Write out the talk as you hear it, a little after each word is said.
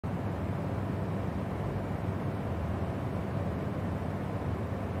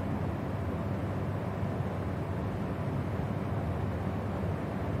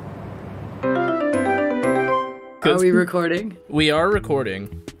Are we recording? We are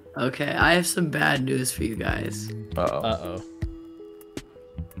recording. Okay, I have some bad news for you guys. Uh-oh.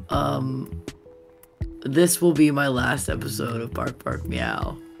 This will be my last episode of Bark Bark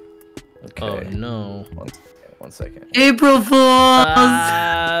Meow. Okay. Oh no. One second. April Fools!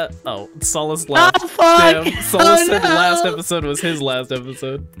 Solace last. Oh, fuck! Damn, Solace said no. the last episode was his last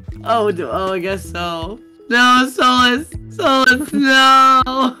episode. Oh, I guess so. No, Solace! Solace,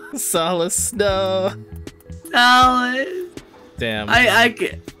 no! Solace, no. Solace! Damn. I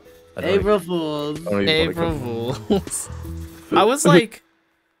can't. April Fools. April Fools. I was like,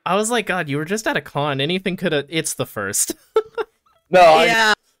 God, you were just at a con. Anything could have. It's the first. No.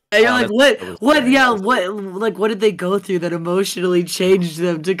 Yeah. And you're like, what did they go through that emotionally changed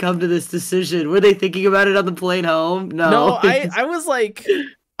them to come to this decision? Were they thinking about it on the plane home? No. I was like,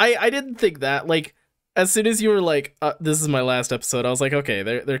 I didn't think that. Like, as soon as you were like, this is my last episode, I was like, okay,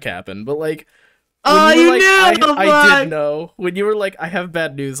 they're capping. But like, oh, you knew! I did know. When you were like, I have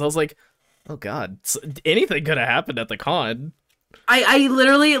bad news, I was like, oh god, anything could have happened at the con. I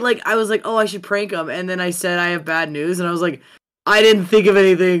literally, like, I was like, oh, I should prank them. And then I said I have bad news, and I was like, I didn't think of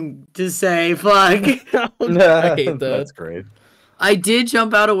anything to say. Fuck. I hate that. That's great. I did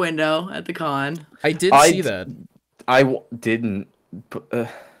jump out a window at the con. I did see that. I didn't.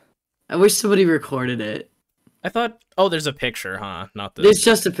 I wish somebody recorded it. I thought, oh, there's a picture, huh? Not the. It's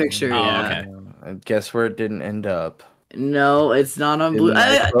just a picture. Oh, yeah. okay. I guess where it didn't end up. No, it's not on Blue.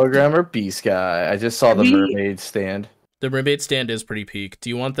 Program or B-Sky. I just saw the mermaid stand. The mermaid stand is pretty peak.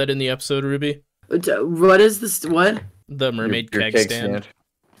 Do you want that in the episode, Ruby? What is this? What? The mermaid your keg stand.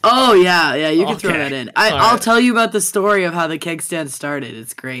 Oh yeah, you can throw Okay. that in. I'll tell you about the story of how the keg stand started.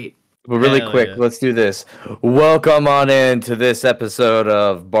 It's great. But really quick, let's do this. Welcome on in to this episode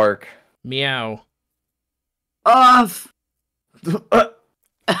of Bark. Meow. Off. I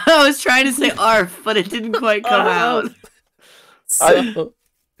was trying to say arf, but it didn't quite come out. So,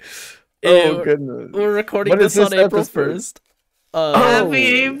 goodness. We're recording this on April 1st. Happy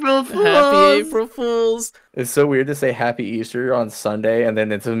April Fools! Happy April Fools! It's so weird to say Happy Easter on Sunday, and then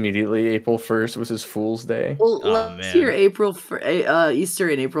it's immediately April 1st, which is Fool's Day. Well, last year Easter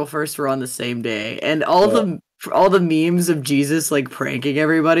and April 1st were on the same day, and all the memes of Jesus like pranking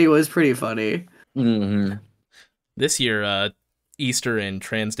everybody was pretty funny. Mm-hmm. This year, Easter and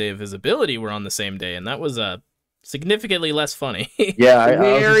Trans Day of Visibility were on the same day, and that was significantly less funny. Yeah,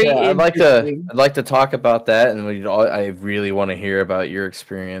 I'd like to talk about that, and I really want to hear about your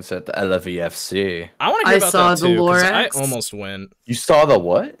experience at the LVFC. I want to hear about that too, 'cause I Lorax. almost went. You saw the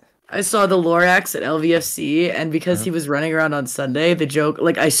what? I saw the Lorax at LVFC, and because he was running around on Sunday, the joke,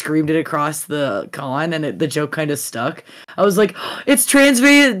 like, I screamed it across the con, and the joke kind of stuck. I was like, it's Trans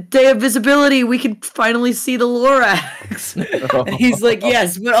Day of Visibility, we can finally see the Lorax. And he's like,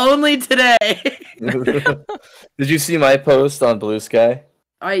 yes, but only today. Did you see my post on Blue Sky?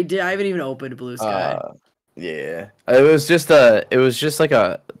 I did. I haven't even opened Blue Sky. Yeah, it was just to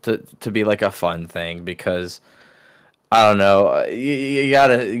be like a fun thing, because I don't know, you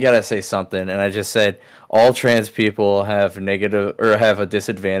gotta say something, and I just said all trans people have a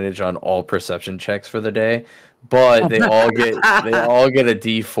disadvantage on all perception checks for the day, but they all get a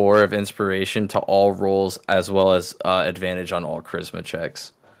D4 of inspiration to all rolls, as well as advantage on all charisma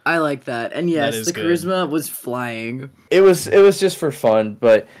checks. I like that, and yes, the good. charisma was flying. It was just for fun,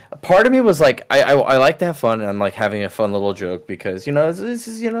 but part of me was like, I like to have fun, and I'm like having a fun little joke, because it's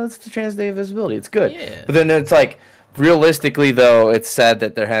the Trans Day of Visibility, it's good. Yeah. But then it's like, realistically though, it's sad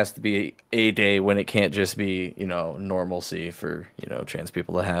that there has to be a day when it can't just be normalcy for trans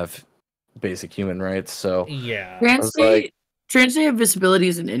people to have basic human rights. So Yeah. Trans Day of Visibility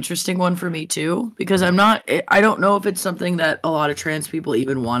is an interesting one for me too, because I don't know if it's something that a lot of trans people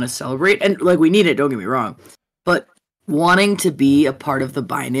even want to celebrate, and like, we need it, don't get me wrong, but wanting to be a part of the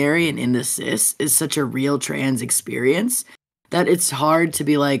binary and in the cis is such a real trans experience that it's hard to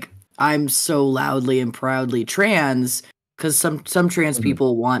be like, I'm so loudly and proudly trans, because some trans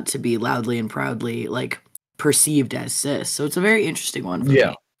people want to be loudly and proudly like perceived as cis. So it's a very interesting one for me.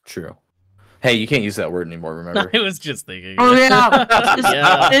 True. Hey, you can't use that word anymore, remember? I was just thinking. Oh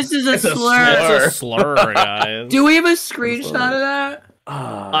yeah, this is a slur. It's a slur, guys. Do we have a screenshot of that?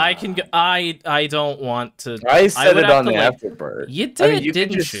 I don't want to. I said it on the like, afterbird. You did,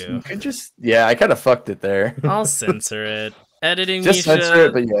 didn't you? You could just. Yeah, I kind of fucked it there. I'll censor it. Editing, just Misha, censor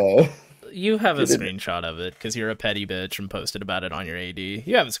it, but yeah. You have a screenshot of it because you're a petty bitch and posted about it on your AD.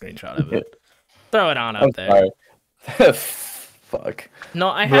 You have a screenshot of it. Throw it on out there. Fuck. No,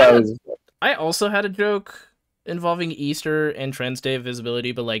 I also had a joke involving Easter and Trans Day of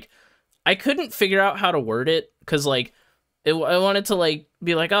Visibility, but like, I couldn't figure out how to word it, because like, I wanted to like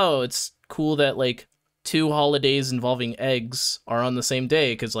be like, oh, it's cool that like two holidays involving eggs are on the same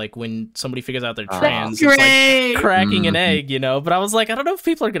day, because like when somebody figures out they're trans, it's like cracking an egg, you know. But I was like, I don't know if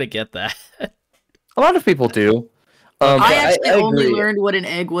people are gonna get that. A lot of people do. I actually only learned what an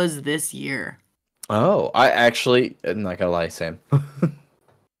egg was this year. Oh, I'm not gonna lie, Sam.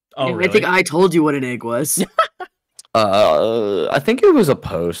 Oh, really? I think I told you what an egg was. I think it was a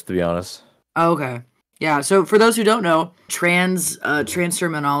post, to be honest. Okay. Yeah, so for those who don't know, trans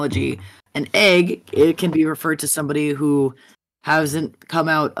terminology, an egg, it can be referred to somebody who hasn't come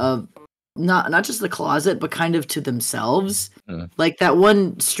out of not just the closet, but kind of to themselves. Like that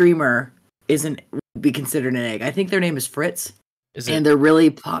one streamer would be considered an egg. I think their name is Fritz. And they're really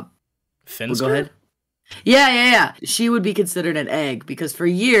pop. Finsker? Go ahead. Yeah. She would be considered an egg because for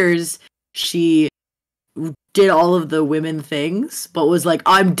years she did all of the women things, but was like,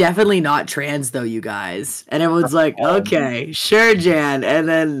 I'm definitely not trans though, you guys. And everyone's like, okay, sure, Jan. And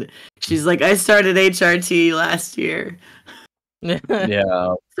then she's like, I started HRT last year.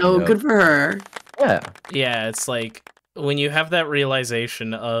 Yeah. So good for her. Yeah. Yeah, it's like when you have that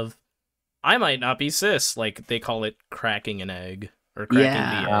realization of, I might not be cis, like they call it cracking an egg or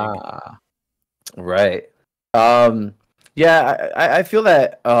cracking the egg. Right. Yeah, I feel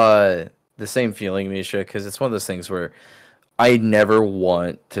that the same feeling, Misha, because it's one of those things where I never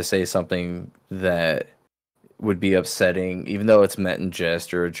want to say something that would be upsetting, even though it's meant in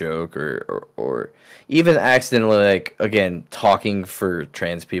jest or a joke or even accidentally, like, again, talking for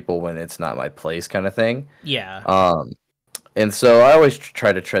trans people when it's not my place kind of thing. Yeah. And so I always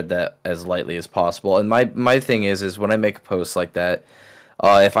try to tread that as lightly as possible. And my thing is when I make a post like that,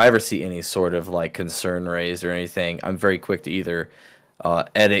 if I ever see any sort of like concern raised or anything, I'm very quick to either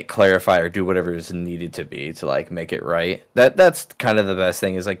edit, clarify, or do whatever is needed to be to like make it right. That's kind of the best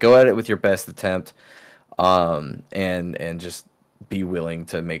thing, is like go at it with your best attempt, and just be willing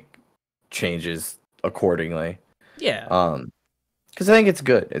to make changes accordingly. Yeah. Because I think it's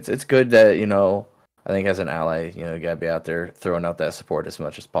good. It's good that, you know, I think as an ally, you know, you gotta be out there throwing out that support as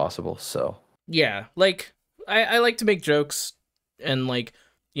much as possible. So yeah, like I like to make jokes, and like,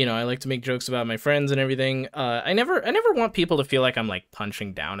 you know, I like to make jokes about my friends and everything. I never want people to feel like I'm like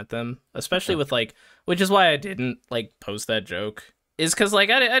punching down at them, especially with like, which is why I didn't like post that joke, is because like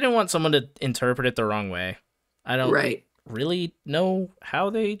I didn't want someone to interpret it the wrong way. I don't really know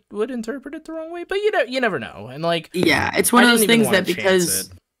how they would interpret it the wrong way, but you never know. And like, yeah, it's one of those things that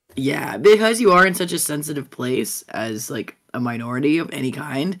because you are in such a sensitive place as like a minority of any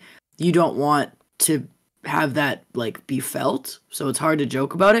kind, you don't want to have that like be felt, so it's hard to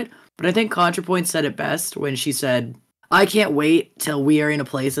joke about it. But I think ContraPoint said it best when she said, I can't wait till we are in a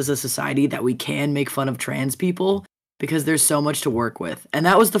place as a society that we can make fun of trans people because there's so much to work with. And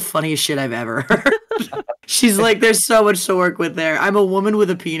that was the funniest shit I've ever heard. She's like, there's so much to work with there. I'm a woman with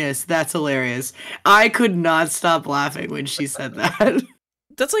a penis. That's hilarious. I could not stop laughing when she said that.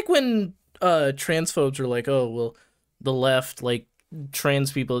 That's like when transphobes are like, oh, well, the left, like,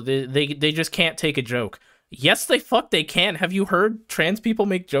 trans people, they just can't take a joke. Yes, they can. Have you heard trans people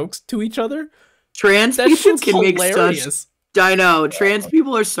make jokes to each other? Trans people can hilarious. Make such... I know. Trans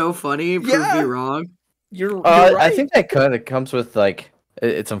people are so funny. Prove me wrong. You're right. I think that kind of comes with, like,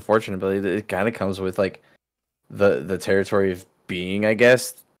 it's unfortunate, but it kind of comes with, like, the territory of being, I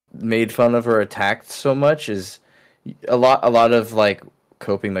guess, made fun of or attacked so much. Is a lot of, like,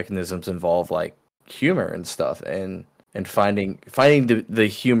 coping mechanisms involve, like, humor and stuff, and finding the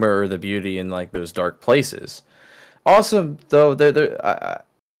humor or the beauty in like those dark places. Also, though, but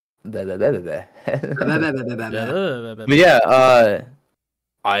yeah,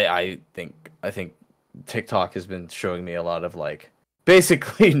 I think TikTok has been showing me a lot of like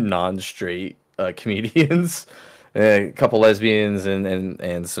basically non-straight comedians, a couple lesbians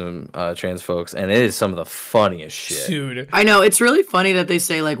and some trans folks, and it is some of the funniest shit. Dude, I know, it's really funny that they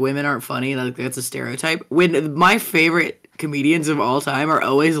say like women aren't funny, like that's a stereotype. When my favorite comedians of all time are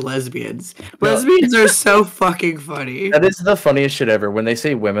always lesbians. Lesbians are so fucking funny. That is the funniest shit ever. When they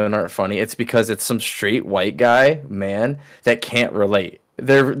say women aren't funny, it's because it's some straight white guy, man, that can't relate.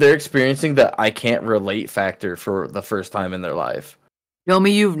 They're experiencing the I can't relate factor for the first time in their life. Tell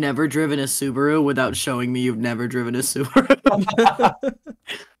me you've never driven a Subaru without showing me you've never driven a Subaru.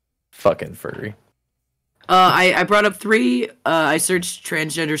 Fucking furry. I brought up 3. I searched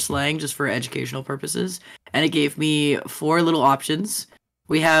transgender slang just for educational purposes, and it gave me 4 little options.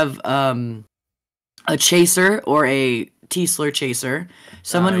 We have a chaser or a T-slur chaser,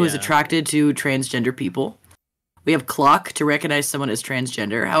 someone who is attracted to transgender people. We have clock to recognize someone as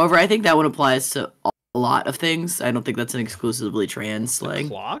transgender. However, I think that one applies to a lot of things. I don't think that's an exclusively trans slang.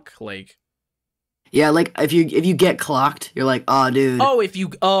 Clock? Like... Yeah, like if you get clocked, you're like, oh, dude,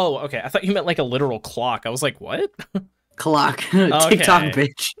 Okay. I thought you meant like a literal clock. I was like, what? clock, TikTok Okay.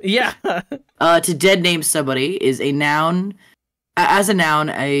 bitch. Yeah. To dead name somebody is a noun. As a noun,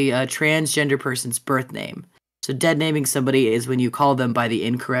 a transgender person's birth name. So dead naming somebody is when you call them by the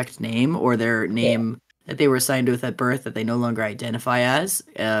incorrect name or their name that they were assigned with at birth that they no longer identify as.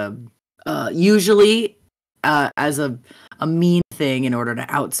 Usually as a mean thing in order to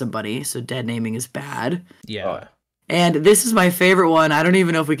out somebody. So dead naming is bad. Yeah. And this is my favorite one. I don't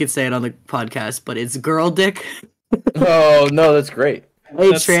even know if we could say it on the podcast, but it's girl dick. Oh no, that's great.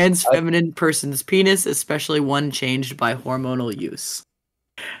 A trans feminine person's penis, especially one changed by hormonal use.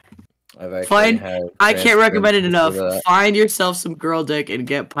 I can't recommend it enough. Find yourself some girl dick and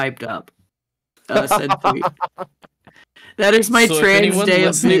get piped up. Send tweet. That is my trans day of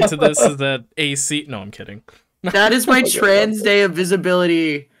listening to this is that AC. No, I'm kidding. That is my trans day of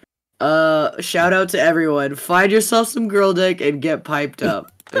visibility. Shout out to everyone. Find yourself some girl dick and get piped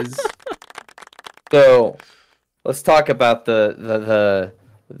up. So, let's talk about the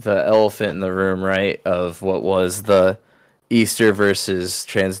elephant in the room, right? Of what was the Easter versus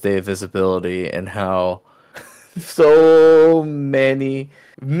Trans Day of Visibility, and how so many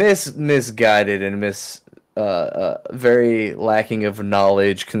misguided and very lacking of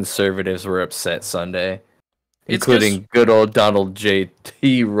knowledge conservatives were upset Sunday, including good old Donald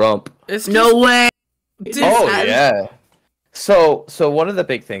J.T. Rump. No way. Yeah. So one of the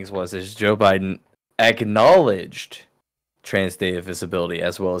big things is Joe Biden acknowledged Trans Day of Visibility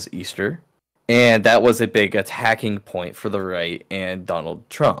as well as Easter, and that was a big attacking point for the right and Donald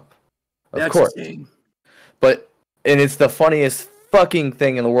Trump, of course. And it's the funniest fucking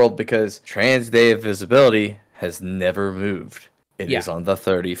thing in the world because Trans Day of Visibility has never moved. It is on the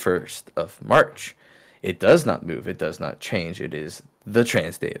 31st of March. It does not move. It does not change. It is the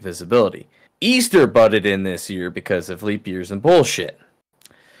Trans Day of Visibility. Easter butted in this year because of leap years and bullshit.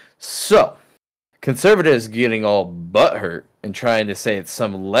 So, conservatives getting all butthurt and trying to say it's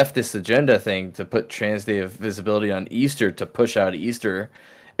some leftist agenda thing to put Trans Day of Visibility on Easter to push out Easter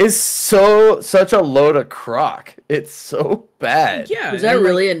is such a load of crock. It's so bad. Yeah. Was that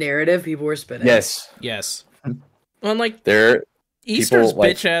really a narrative people were spinning? Yes. Well, like, people, Easter's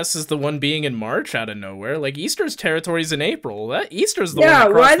like, bitch ass is the one being in March out of nowhere. Like, Easter's territory's in April. That Easter's the one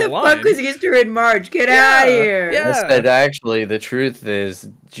that why the line. fuck was Easter in March? Get out of here. Yeah. I said, actually, the truth is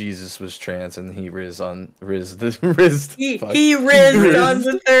Jesus was trans and he rizzed on He rizzed on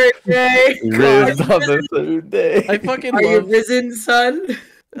the third day. Rizzed on the third day. I fucking Are you risen, son?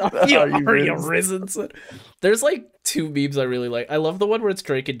 Are you risen, son? There's like two memes I really like. I love the one where it's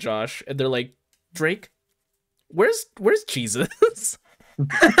Drake and Josh, and they're like, Drake, where's Jesus?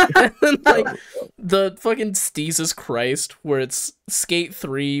 And then, like, the fucking Jesus Christ, where it's Skate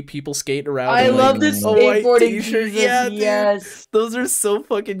 3, people skate around. I love this skateboarding Jesus. Yeah, yes. Those are so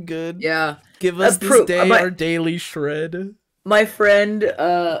fucking good. Yeah. Give us this day our daily shred. My friend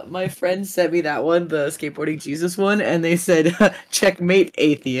sent me that one, the skateboarding Jesus one, and they said, checkmate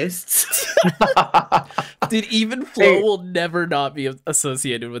atheists. Dude, even Flo will never not be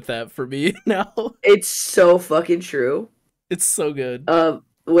associated with that for me now. It's so fucking true. It's so good.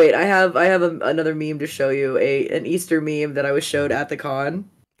 Wait, I have another meme to show you, an Easter meme that I was showed at the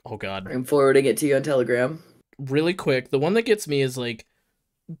con. Oh god. I'm forwarding it to you on Telegram. Really quick, the one that gets me is like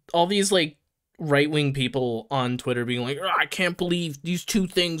all these like right-wing people on Twitter being like, I can't believe these two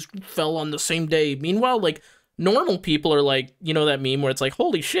things fell on the same day. Meanwhile, like, normal people are like, you know that meme where it's like,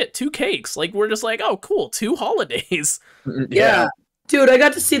 holy shit, 2 cakes. Like, we're just like, oh, cool, 2 holidays. Yeah. Dude, I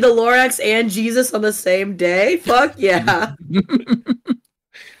got to see the Lorax and Jesus on the same day. Fuck yeah.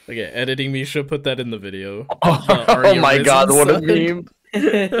 Okay, editing Misha, put that in the video. Oh my god, what a meme.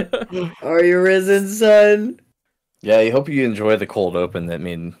 Are you risen, son? Yeah, I hope you enjoy the cold open that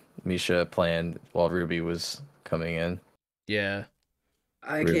me and Misha planned while Ruby was coming in. Yeah.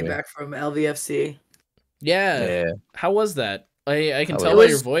 I came back from LVFC. Yeah. How was that? I can tell by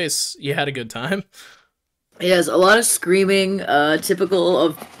your voice you had a good time. Yes, a lot of screaming. Typical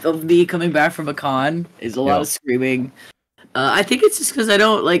of me coming back from a con is a lot of screaming. I think it's just because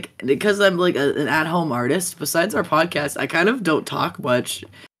I'm like an at-home artist. Besides our podcast, I kind of don't talk much.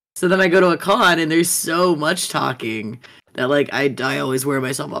 So then I go to a con and there's so much talking that like I always wear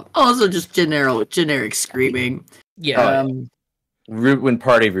myself up. Also, just generic screaming. Yeah. When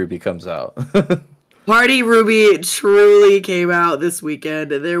Party Ruby comes out. Party Ruby truly came out this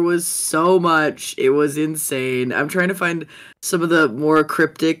weekend. There was so much. It was insane. I'm trying to find some of the more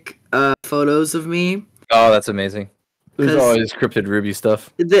cryptic photos of me. Oh, that's amazing. There's always cryptid Ruby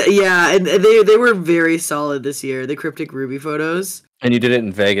stuff. And they were very solid this year, the cryptic Ruby photos. And you did it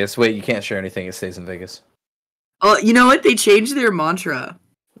in Vegas. Wait, you can't share anything. It stays in Vegas. Oh, you know what? They changed their mantra.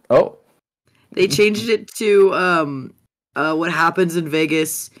 Oh. They changed it to what happens in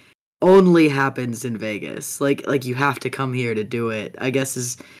Vegas only happens in Vegas. Like you have to come here to do it. I guess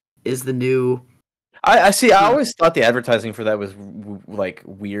is the new. I see. I always thought the advertising for that was like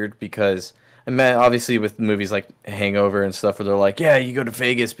weird because, I mean, obviously with movies like Hangover and stuff, where they're like, yeah, you go to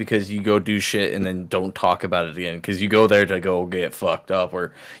Vegas because you go do shit and then don't talk about it again because you go there to go get fucked up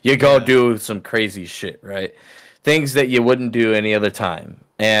or you go do some crazy shit, right? Things that you wouldn't do any other time.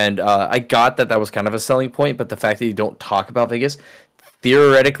 And I got that was kind of a selling point, but the fact that you don't talk about Vegas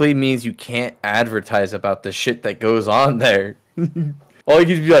theoretically means you can't advertise about the shit that goes on there. All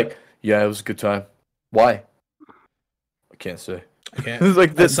you can be like, yeah, it was a good time. Why? I can't say. I can't. It's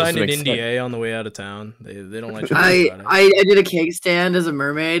like this I signed an makes NDA sense. on the way out of town. They don't let you talk about it. I did a cake stand as a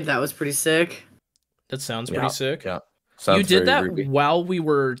mermaid. That was pretty sick. That sounds pretty sick. Yeah. You did that Ruby. while we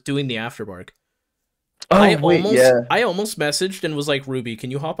were doing the afterbark. Oh, I yeah. almost messaged and was like, Ruby,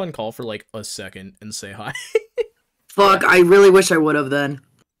 can you hop on call for like a second and say hi? Fuck, I really wish I would have then.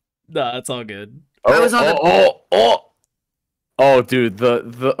 Nah, it's all good. I was on the Oh, dude,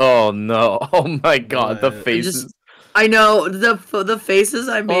 the oh no, oh my god, the faces. I know the faces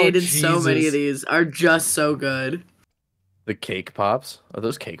I made in so many Jesus. of these are just so good. The cake pops? Are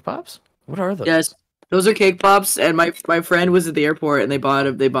those cake pops? What are those? Yes, those are cake pops, and my friend was at the airport and they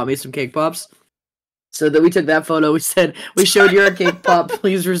bought me some cake pops. So that we took that photo. We said we showed you our cake pop.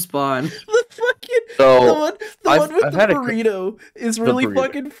 Please respond. The fucking So, the one with I've the had burrito is really burrito.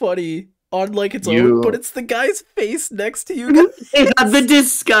 fucking funny on like its You- own, but it's the guy's face next to you. Yeah, the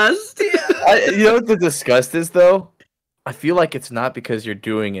disgust. You know what the disgust is though? I feel like it's not because you're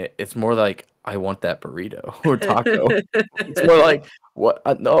doing it. It's more like I want that burrito or taco. It's more like what?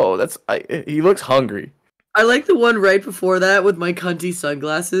 No, he looks hungry. I like the one right before that with my cunty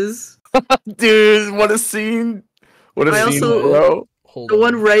sunglasses. Dude, what a scene! What a I scene, also- bro. Hold The on.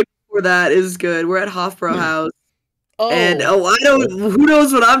 one right before that is good. We're at Hofbräu House, Oh, and I don't. Who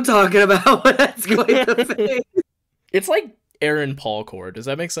knows what I'm talking about when that's going to face? it's like Aaron Paul Core. Does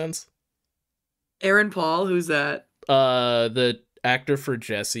that make sense? Aaron Paul, who's that? The actor for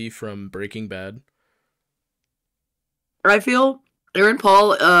Jesse from Breaking Bad. I feel Aaron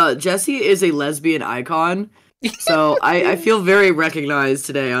Paul. Jesse is a lesbian icon. So I feel very recognized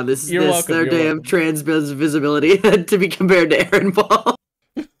today on this You're welcome, their you're damn welcome. trans visibility to be compared to Aaron Paul.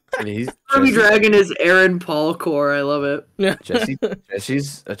 PureRubyDragon is Aaron Paul core. I love it. Yeah.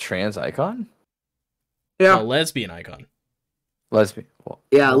 Jesse's a trans icon? Yeah, A lesbian icon. Lesbian. Well,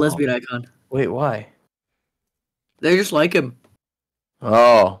 yeah, oh, lesbian icon. Wait, why? They just like him.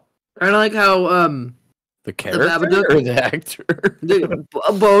 Oh, Kind of like how the character Babadook? or the actor?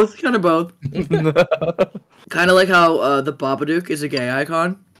 both, kind of both. Kind of like how the Babadook is a gay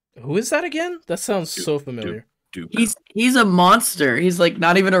icon. Who is that again? That sounds so familiar. Duke. He's a monster. He's like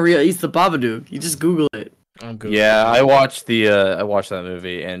not even a real. He's the Babadook. You just Google it. I'm good. Yeah, I watched that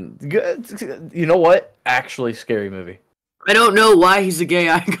movie, and you know what? Actually, scary movie. I don't know why he's a gay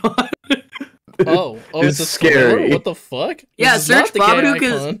icon. Oh, It's it's a scary. scary. What the fuck? Yeah, This is not search the gay Babadook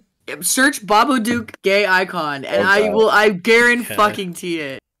is- icon. Search Babadook gay icon, and Okay. I guarantee Okay. fucking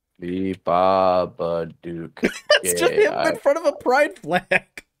it. The Babadook. It's just him in front of a pride flag.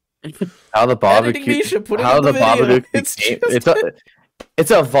 How the Editing Babadook. Misha, put it How in the the video. Babadook. It's became- just-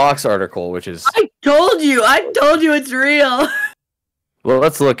 It's a Vox article, which is I told you it's real. well.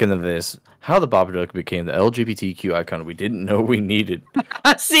 Let's look into this. How the Babadook became the LGBTQ icon we didn't know we needed.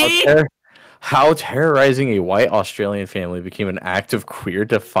 See, How terrorizing a white Australian family became an act of queer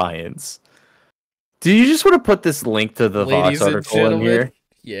defiance. Do you just want to put this link to the Ladies Vox and article in gentlemen, here?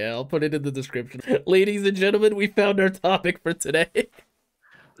 yeah, I'll put it in the description. Ladies and gentlemen, we found our topic for today.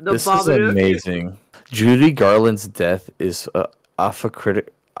 the This is Babadook. amazing. Judy Garland's death is apocryphally.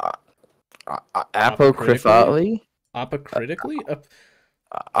 Apocritically?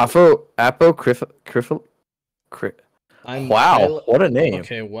 Apocryphal. Wow, what a name.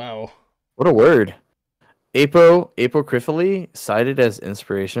 Okay, wow. What a word. Apocryphally cited as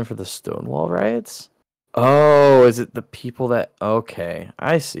inspiration for the Stonewall riots? Oh, is it the people that... Okay,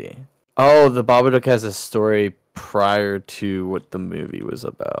 I see. Oh, the Babadook has a story prior to what the movie was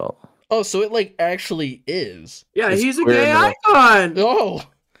about. Oh, so it like actually is. Yeah, It's he's a queer gay in the- icon. Oh,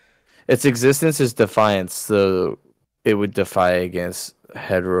 Its existence is defiance, so it would defy against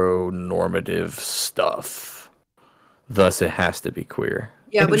heteronormative stuff. Thus, it has to be queer.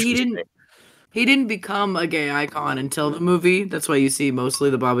 Yeah, but he Interesting. didn't. He didn't become a gay icon until the movie. That's why you see mostly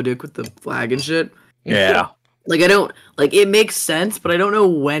the Babadook with the flag and shit. Yeah. Like I don't like it makes sense, but I don't know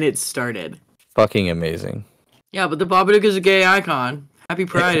when it started. Fucking amazing. Yeah, but the Babadook is a gay icon. Happy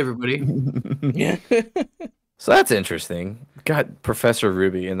Pride, everybody. Yeah. So that's interesting. Got Professor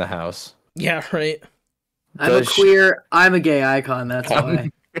Ruby in the house. Yeah, right. I'm a queer. I'm a gay icon. That's why.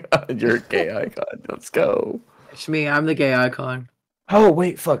 You're a gay icon. Let's go. It's me. I'm the gay icon. Oh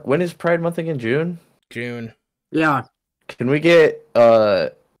wait, fuck. When is Pride Month again? June? June. Yeah. Can we get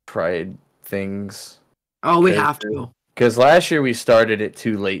Pride things? Oh, we have to. Because last year we started it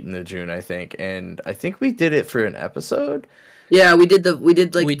too late in the June, I think, and I think we did it for an episode. Yeah, we did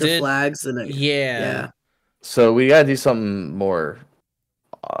the flags and yeah. So we gotta do something more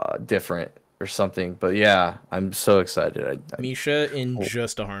different or something. But yeah, I'm so excited. Misha in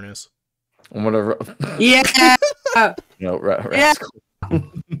just a harness. I'm gonna. Yeah. No, rascal.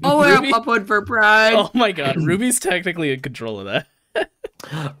 Oh, we're a pop one for Pride. Oh my god, Ruby's technically in control of that.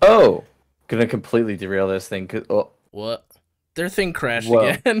 Oh, gonna completely derail this thing. What? Their thing crashed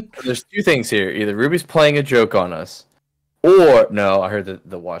again. There's two things here. Either Ruby's playing a joke on us, or no, I heard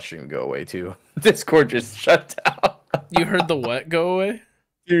the watch stream go away too. Discord just shut down. You heard the what go away?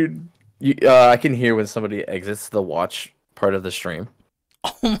 Dude, I can hear when somebody exits the watch part of the stream.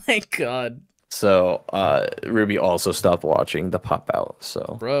 Oh my god. So, Ruby also stopped watching the pop out,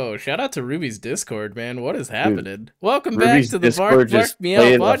 so. Bro, shout out to Ruby's Discord, man. What is happening? Dude, Welcome Ruby's back to the Discord Bark just Me Out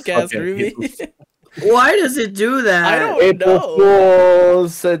played a podcast, fucking Ruby. Why does it do that? I don't April know.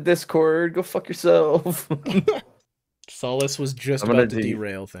 Fools said Discord, go fuck yourself. Solace was just I'm about gonna to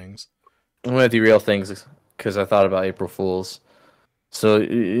derail things. I'm gonna derail things because I thought about April Fools. So,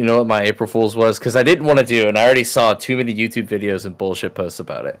 you know what my April Fools was? Because I didn't want to do, and I already saw too many YouTube videos and bullshit posts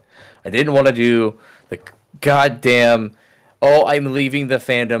about it. I didn't want to do the goddamn, oh, I'm leaving the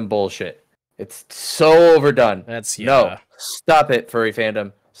fandom bullshit. It's so overdone. No, stop it, furry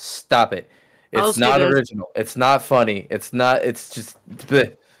fandom. Stop it. It's not original. It's not funny. It's not, it's just,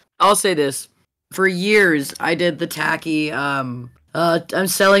 bleh. I'll say this. For years, I did the tacky, I'm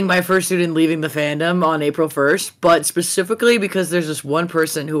selling my fursuit and leaving the fandom on April 1st, but specifically because there's this one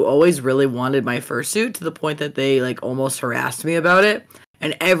person who always really wanted my fursuit to the point that they, like, almost harassed me about it.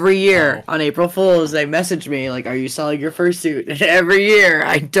 And every year on April Fools, they message me, like, are you selling your fursuit? And every year,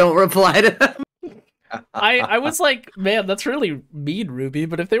 I don't reply to them. I was like, man, that's really mean, Ruby,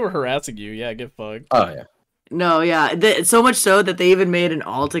 but if they were harassing you, yeah, get fucked. Oh, yeah. No, yeah. So much so that they even made an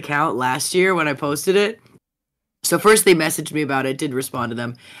alt account last year when I posted it. So first they messaged me about it, didn't respond to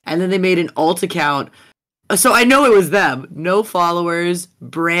them. And then they made an alt account. So I know it was them. No followers,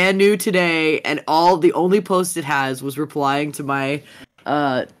 brand new today, and the only post it has was replying to my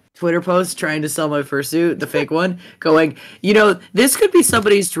Twitter post trying to sell my fursuit, the fake one, going, you know, this could be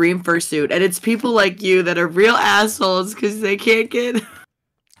somebody's dream fursuit, and it's people like you that are real assholes because they can't get...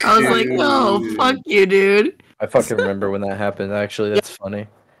 I was like, no, fuck you, dude. I fucking remember when that happened, actually. That's funny.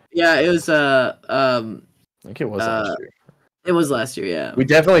 Yeah, it was, I think it was last year. It was last year, yeah. We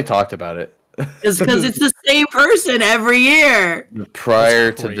definitely talked about it. It's because it's the same person every year.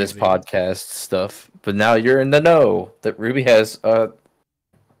 Prior to this podcast stuff. But now you're in the know that Ruby has,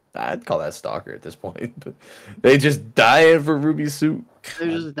 I'd call that stalker at this point. But they just dying for Ruby's suit. They're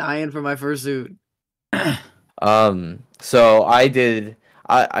just dying for my fursuit. So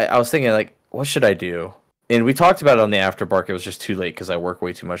I was thinking, like, what should I do? And we talked about it on the After Bark. It was just too late because I work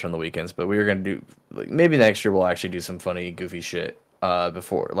way too much on the weekends. But we were going to do, like, maybe next year we'll actually do some funny, goofy shit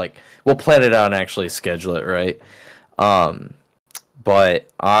before. Like, we'll plan it out and actually schedule it, right? But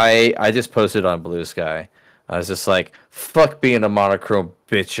I just posted on Blue Sky. I was just like, fuck being a monochrome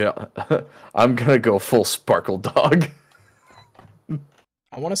bitch. I'm going to go full sparkle dog.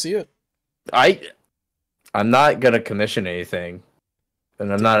 I want to see it. I'm not going to commission anything.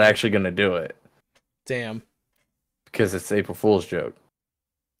 And I'm not actually going to do it. Damn. Because it's April Fool's joke.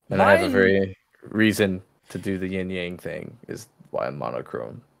 And I have a very reason to do the yin-yang thing is why I'm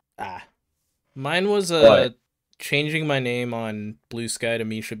monochrome. Mine was changing my name on Blue Sky to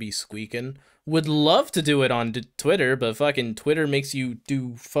Misha be squeaking. Would love to do it on Twitter, but fucking Twitter makes you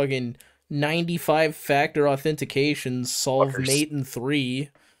do fucking 95-factor authentication, solve mate in 3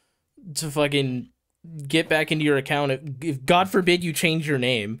 to fucking get back into your account. If God forbid you change your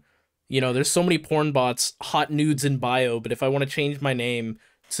name. You know, there's so many porn bots, hot nudes in bio, but if I want to change my name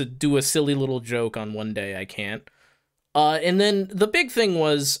to do a silly little joke on one day, I can't. And then the big thing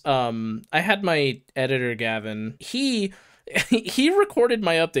was, I had my editor, Gavin. He recorded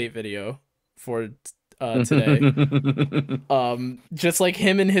my update video for today. Just like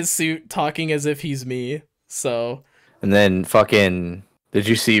him in his suit talking as if he's me. So. And then fucking, did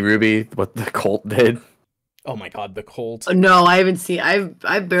you see, Ruby, what the cult did? Oh my god, the cult. No, I haven't seen. I've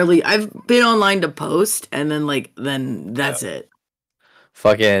been online to post, and then that's it.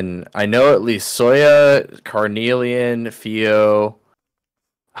 Fucking, I know at least Soya, Carnelian, Theo.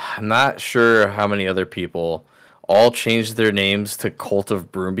 I'm not sure how many other people all changed their names to Cult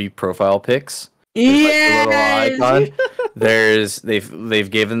of Broomby profile pics. Yes.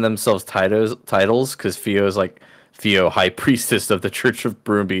 They've given themselves titles because Theo's like Theo, High Priestess of the Church of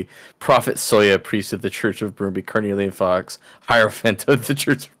Broomby, Prophet Soya, Priest of the Church of Broomby, Carnelian Fox, Hierophant of the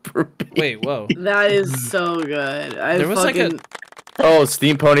Church of Broomby. Wait, whoa. That is so good. There was like a Oh,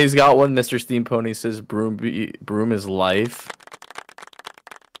 Steam Pony's got one. Mr. Steam Pony says broom is life.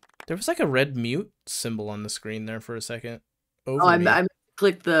 There was like a red mute symbol on the screen there for a second. Oh, I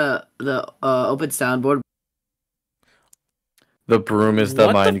clicked the open soundboard. The broom is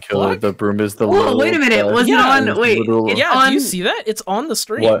the mind killer. The broom is the. Oh, wait a minute. Was it on? Wait. Yeah, do you see that? It's on the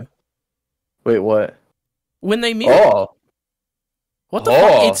stream. What? Wait, what? When they mute. Oh. What the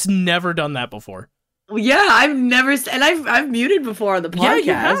fuck? It's never done that before. Yeah, I've never, and I've muted before on the podcast. Yeah,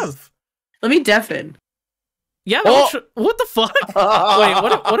 you have. Let me deafen. Yeah. What the fuck? Wait,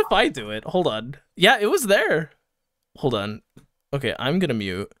 what if I do it? Hold on. Yeah, it was there. Hold on. Okay, I'm gonna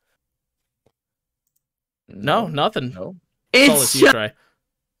mute. No, nothing. No. It's you try.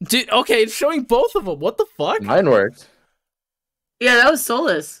 Dude, okay, it's showing both of them. What the fuck? Mine worked. Yeah, that was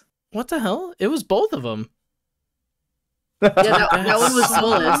Solus. What the hell? It was both of them. Yeah, that one was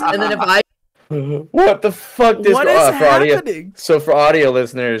Solus, and then if I. What the fuck? What is happening? So for audio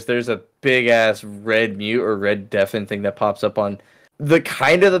listeners, there's a big ass red mute or red deafen thing that pops up on the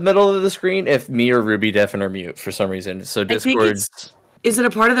kind of the middle of the screen if me or Ruby deafen or mute for some reason. So Discord. Is it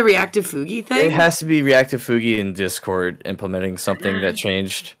a part of the reactive Fugi thing? It has to be reactive Fugi in Discord implementing something that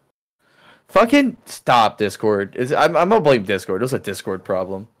changed. Fucking stop, Discord. I'm gonna blame Discord. It was a Discord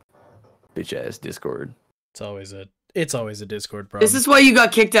problem. Bitch ass Discord. It's always a Discord problem. This is why you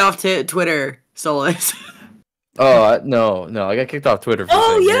got kicked off Twitter, Solus. Oh no! I got kicked off Twitter for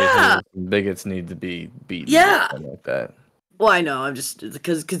saying yeah, bigots need to be beaten. Yeah, like that. Well, I know. I'm just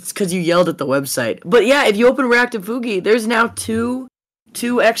because you yelled at the website. But yeah, if you open reactive Fugi, there's now two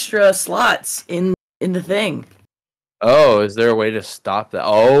extra slots in the thing. Oh, is there a way to stop that?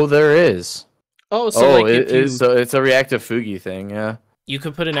 Oh, there is. Oh, so it's a reactive Fugi thing. Yeah. You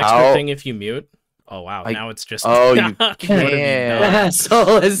could put an extra thing if you mute. Oh wow! Now it's just. Oh, you can't.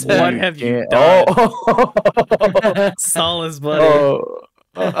 Solus. What have you done? Oh. Solus, buddy. Oh.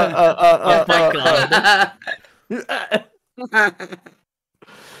 Oh my god.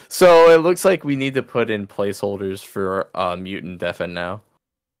 So it looks like we need to put in placeholders for mutant deafen now.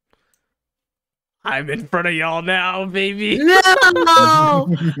 I'm in front of y'all now, baby. No,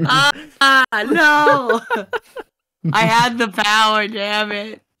 no. I had the power. Damn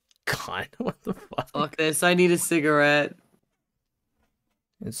it. God, what the fuck? Fuck this. I need a cigarette.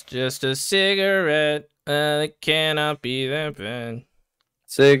 It's just a cigarette. It cannot be that bad.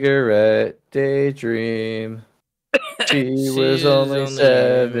 Cigarette daydream. She was only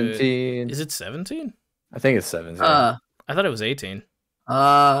 17. Is it 17? I think it's 17. I thought it was 18.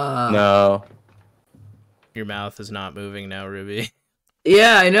 No. Your mouth is not moving now, Ruby.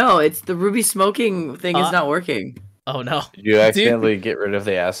 Yeah, I know. It's the Ruby smoking thing is not working. Oh no. Did you accidentally get rid of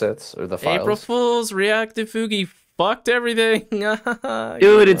the assets or the files? April Fool's reactive Fugi fucked everything.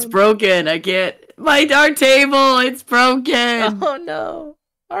 Dude, it's broken. I can't. Our table, it's broken. Oh no.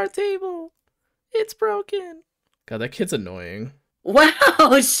 Our table. It's broken. God, that kid's annoying.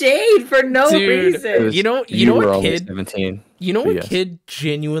 Wow, shade for no reason. You know what kid? 17. You know what kid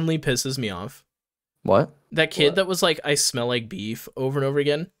genuinely pisses me off? What? That kid that was like, I smell like beef over and over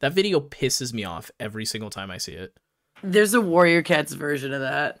again. That video pisses me off every single time I see it. There's a Warrior Cats version of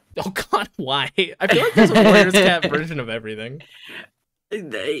that. Oh god, why? I feel like there's a Warrior Cat version of everything.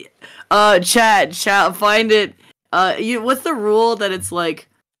 Chat, find it. What's the rule that it's like,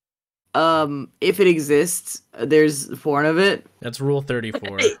 if it exists, there's porn of it? That's rule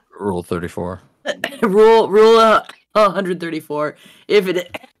 34. Rule 34. Rule 134. If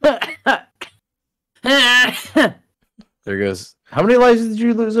it. There goes. How many lives did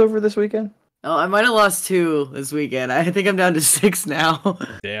you lose over this weekend? Oh, I might have lost 2 this weekend. I think I'm down to 6 now.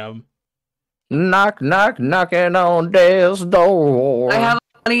 Damn. Knock, knock, knocking on death's door. I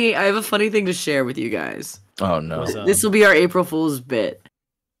have a funny thing to share with you guys. Oh no. This will be our April Fool's bit.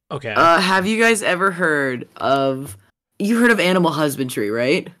 Okay. Have you guys ever heard of Animal Husbandry,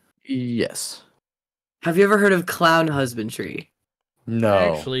 right? Yes. Have you ever heard of Clown Husbandry?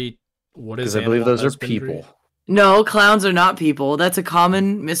 No. Actually, what is? Because I believe those husbandry? are people. No, clowns are not people. That's a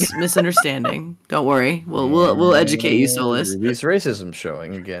common misunderstanding. Don't worry, we'll educate you, Solus. Ruby's racism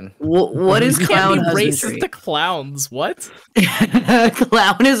showing again. What is clown husbandry? Racist to clowns? What?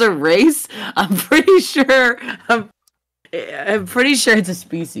 Clown is a race? I'm pretty sure. I'm pretty sure it's a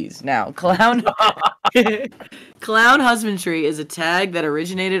species. Now, clown husbandry is a tag that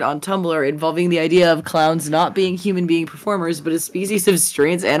originated on Tumblr involving the idea of clowns not being human being performers, but a species of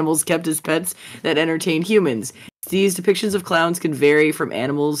strange animals kept as pets that entertain humans. These depictions of clowns can vary from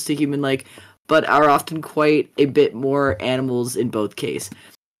animals to human-like, but are often quite a bit more animals in both cases.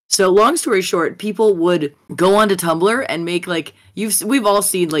 So, long story short, people would go onto Tumblr and make, like, we've all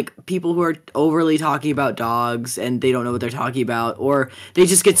seen, like, people who are overly talking about dogs and they don't know what they're talking about, or they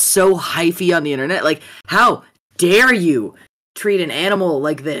just get so hyphy on the internet, like, how dare you treat an animal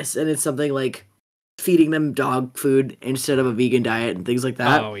like this? And it's something like feeding them dog food instead of a vegan diet and things like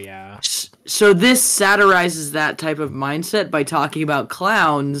that. Oh, yeah. So this satirizes that type of mindset by talking about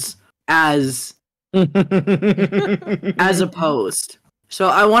clowns as opposed. So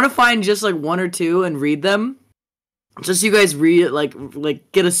I want to find just like one or two and read them. Just so you guys read it,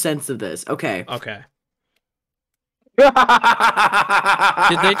 like get a sense of this. Okay. Okay. Did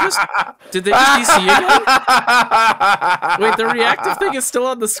they just DC again? Wait, the reactive thing is still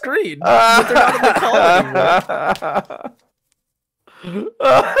on the screen, but they're not in the call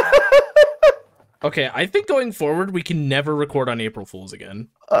anymore. Okay, I think going forward we can never record on April Fools again.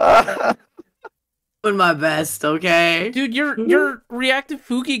 Doing my best, okay? Dude, your reactive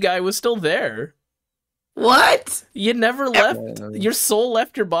Fuki guy was still there. What? You never left. Your soul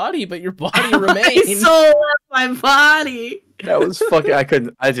left your body, but your body remained. My soul left my body. That was fucking.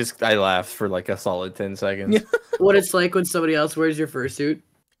 I laughed for like a solid 10 seconds. What it's like when somebody else wears your fursuit.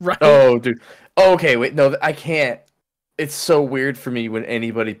 Right. Oh, dude. Okay, wait. No, I can't. It's so weird for me when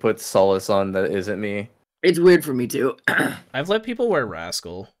anybody puts Solace on that isn't me. It's weird for me too. I've let people wear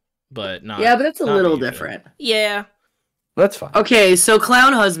Rascal, but not. Yeah, but that's a little usually. different. Yeah. That's fine. Okay, so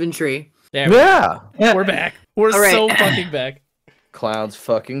clown husbandry. Yeah. We're back. We're right. so fucking back. Clowns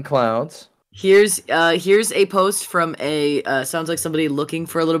fucking clowns. Here's a post from a sounds like somebody looking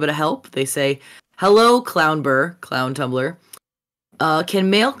for a little bit of help. They say, "Hello, clown Tumblr. Can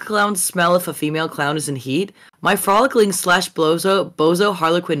male clowns smell if a female clown is in heat? My frolicking / bozo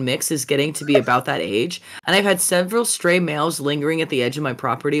harlequin mix is getting to be about that age, and I've had several stray males lingering at the edge of my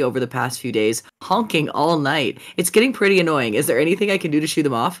property over the past few days, honking all night. It's getting pretty annoying. Is there anything I can do to shoo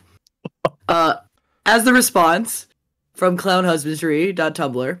them off?" As the response from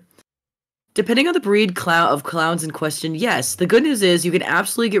clownhusbandry.tumblr, depending on the breed of clowns in question, yes. The good news is you can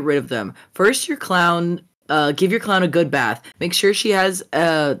absolutely get rid of them. First, give your clown a good bath. Make sure she has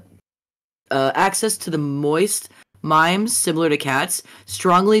access to the moist mimes similar to cats.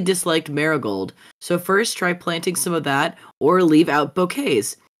 Strongly disliked marigold. So first, try planting some of that, or leave out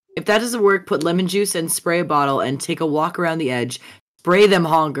bouquets. If that doesn't work, put lemon juice and spray a bottle and take a walk around the edge. Spray them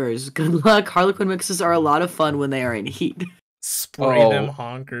honkers. Good luck. Harlequin mixes are a lot of fun when they are in heat. Spray them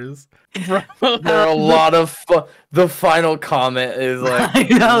honkers. They're a lot of fun. The final comment is like, I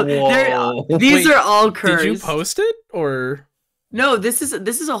know. These are all cursed. Did you post it or no? This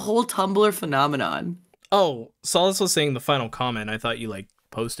is a whole Tumblr phenomenon. Oh, Solace was saying the final comment. I thought you like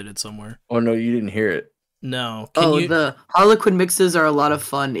posted it somewhere. Oh no, you didn't hear it. No. The Harlequin mixes are a lot of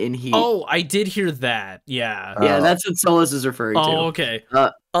fun in heat. Oh, I did hear that. Yeah. Yeah, that's what Solace is referring to. Oh, okay. Yeah,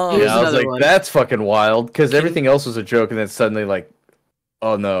 I was like, that's fucking wild, because everything else was a joke, and then suddenly, like,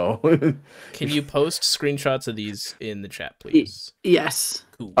 oh no. Can you post screenshots of these in the chat, please? Yes.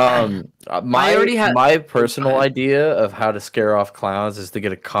 Cool. My personal idea of how to scare off clowns is to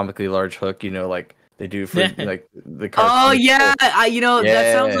get a comically large hook, like they do for like the cartoon. Oh yeah,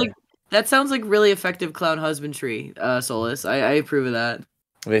 that sounds like really effective clown husbandry, Solus. I approve of that.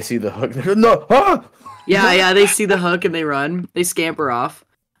 They see the hook. No. Ah! Yeah, they see the hook and they run. They scamper off.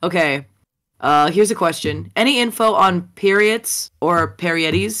 Okay. Here's a question. Any info on periods or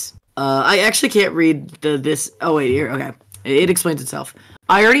periettes? I actually can't read this. Oh wait, here. Okay. It explains itself.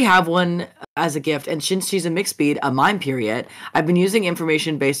 I already have one as a gift, and since she's a mixed breed, a mime period, I've been using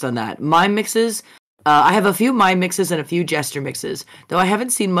information based on that. Mime mixes. I have a few mime mixes and a few jester mixes, though I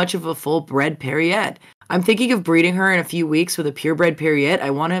haven't seen much of a full-bred pair yet. I'm thinking of breeding her in a few weeks with a purebred pair yet. I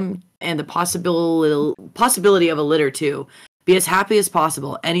want him and the possibility of a litter too. Be as happy as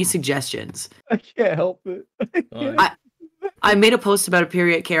possible. Any suggestions? I can't help it. I made a post about a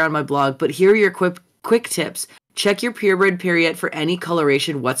period care on my blog, but here are your quick tips. Check your purebred period for any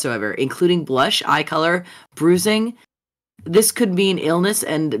coloration whatsoever, including blush, eye color, bruising. This could mean illness,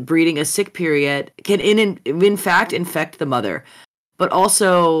 and breeding a sick period can in fact infect the mother, but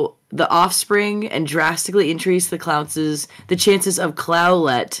also the offspring, and drastically increase the chances of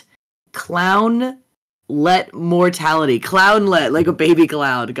clownlet mortality. Clownlet, like a baby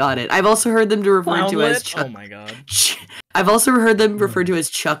clown. Got it. I've also heard them referred to as oh my god. I've also heard them referred to as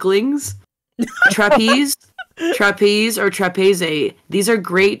chucklings, trapeze, Trapeze or trapeze. These are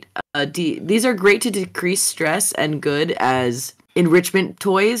great. These are great to decrease stress and good as enrichment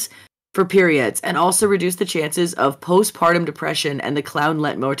toys for periods, and also reduce the chances of postpartum depression and the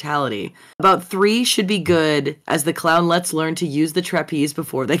clownlet mortality. About 3 should be good, as the clownlets learn to use the trapeze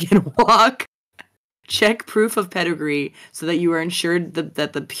before they can walk. Check proof of pedigree so that you are ensured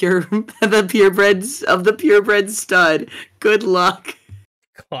that the purebred stud. Good luck.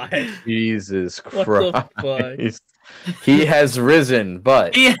 God. Jesus What Christ. He has risen,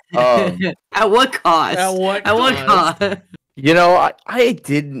 but at what cost? At what cost? You know, I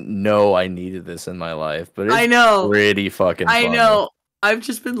didn't know I needed this in my life, but it's I know. pretty fucking fun. I know. I've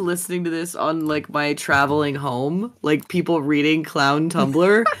just been listening to this on like my traveling home, like people reading Clown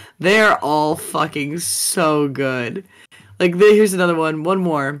Tumblr. They're all fucking so good. Like here's another one. One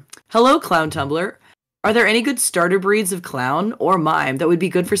more. Hello, Clown Tumblr. Are there any good starter breeds of clown or mime that would be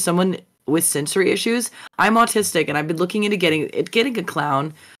good for someone with sensory issues? I'm autistic and I've been looking into getting a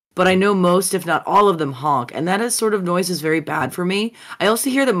clown, but I know most, if not all of them, honk, and that sort of noise is very bad for me. I also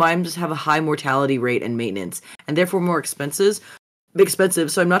hear that mimes have a high mortality rate and maintenance, and therefore more expensive,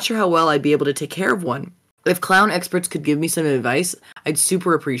 so I'm not sure how well I'd be able to take care of one. If clown experts could give me some advice, I'd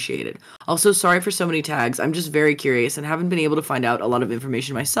super appreciate it. Also, sorry for so many tags, I'm just very curious and haven't been able to find out a lot of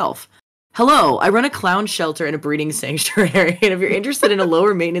information myself. Hello, I run a clown shelter and a breeding sanctuary, and if you're interested in a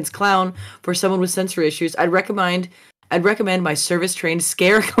lower maintenance clown for someone with sensory issues, I'd recommend my service-trained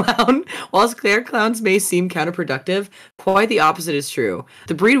scare clown. While scare clowns may seem counterproductive, quite the opposite is true.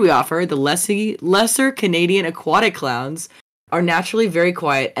 The breed we offer, the lesser Canadian aquatic clowns, are naturally very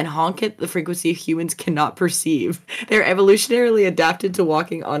quiet and honk at the frequency humans cannot perceive. They're evolutionarily adapted to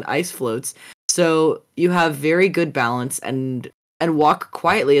walking on ice floats, so you have very good balance and walk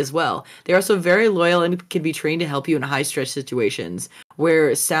quietly as well. They're also very loyal and can be trained to help you in high-stress situations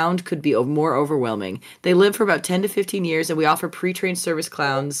where sound could be more overwhelming. They live for about 10 to 15 years, and we offer pre-trained service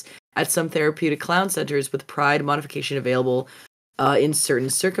clowns at some therapeutic clown centers with pride modification available in certain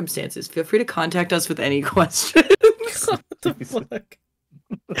circumstances. Feel free to contact us with any questions. What the fuck?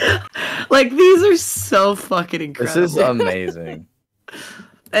 Like, these are so fucking incredible. This is amazing.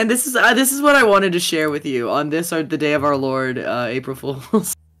 And this is what I wanted to share with you on the day of our Lord, April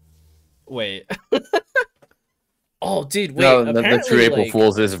Fools. Wait. Oh, dude, wait. No, the true April like...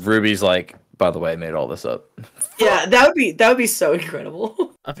 Fools is Ruby's like, by the way, I made all this up. Yeah, that would be so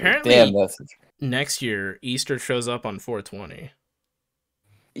incredible. Apparently, damn, next year, Easter shows up on 420.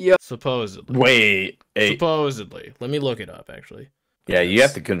 Yeah. Supposedly. Wait. Supposedly. Let me look it up, actually. Yeah, you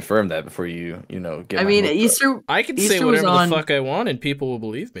have to confirm that before you get. I mean, Easter. I can Easter say whatever the fuck I want, and people will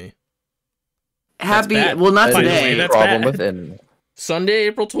believe me. Happy. Well, not today. That's problem bad. with it. Sunday,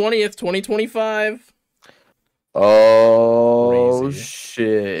 April 20th, 2025. Oh Crazy.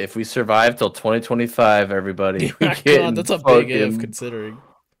 shit! If we survive till 2025, everybody, we get. God, that's a big if considering.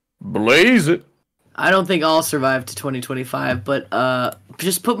 Blaze it. I don't think I'll survive to 2025, but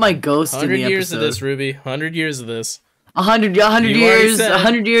just put my ghost in the episode. 100 years of this, Ruby. 100 years of this. 100 years,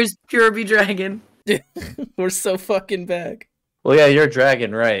 100 years, PureRubyDragon. We're so fucking back. Well, yeah, you're a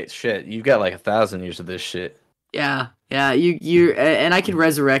dragon, right? Shit, you've got like 1,000 years of this shit. Yeah, you, and I can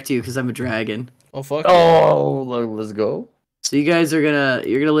resurrect you because I'm a dragon. Oh fuck. Oh, let's go. So you guys you're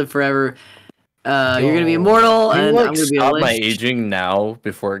gonna live forever. You're gonna be immortal, and I'm gonna be stop my aging now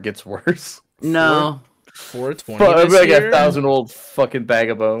before it gets worse. No. 420. I'm like year? 1,000-old fucking bag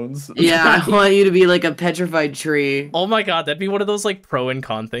of bones. Yeah, I want you to be like a petrified tree. Oh my god, that'd be one of those like pro and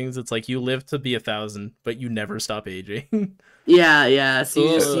con things. It's like you live to be 1,000, but you never stop aging. Yeah. So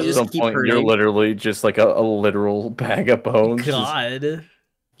you just At some keep point, hurting. you're literally just like a literal bag of bones. God.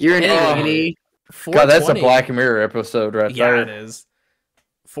 You're an agony. God, that's a Black Mirror episode right there. Yeah, it is.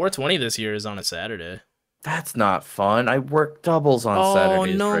 420 this year is on a Saturday. That's not fun. I work doubles on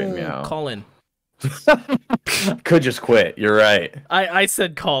Saturdays. Oh Right no, now. call in. Could just quit. You're right. I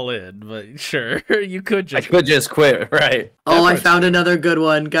said call in, but sure, you could just. I could just quit. Right. Oh, I found another good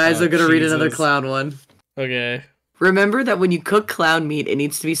one. Guys, Oh, I'm gonna read another Jesus. clown one. Okay. Remember that when you cook clown meat, it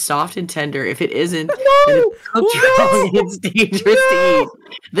needs to be soft and tender. If it isn't, then it's cooked wrong. It's dangerous to eat.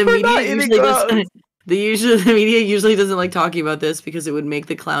 The media usually doesn't like talking about this because it would make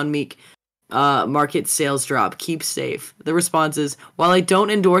the clown meat market sales drop. Keep safe. The response is, while I don't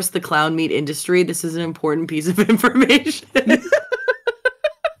endorse the clown meat industry, this is an important piece of information.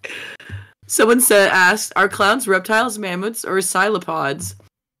 Someone asked, are clowns reptiles, mammoths, or cyclopods?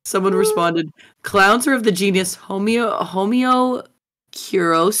 Someone responded, clowns are of the genus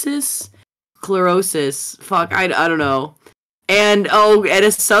Homocheirosis. Fuck, I don't know. And a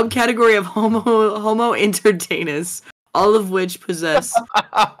subcategory of Homo interdanus. all of which possess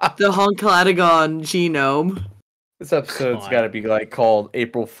the Honcladagon genome. This episode's got to be like called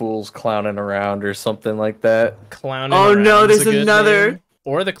April Fool's Clowning Around or something like that. Clownin. Oh no, there's another.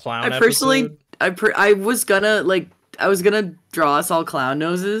 Or the clown. I personally, episode. I was gonna draw us all clown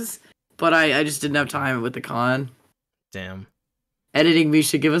noses, but I just didn't have time with the con. Damn. Editing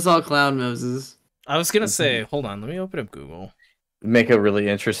Misha, give us all clown noses. I was gonna say, hold on, let me open up Google. Make a really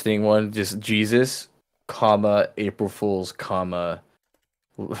interesting one. Just Jesus, comma April Fool's, comma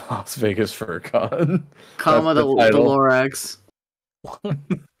Las Vegas FurCon, comma the Lorax.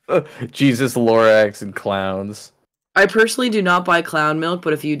 Jesus, Lorax, and clowns. I personally do not buy clown milk,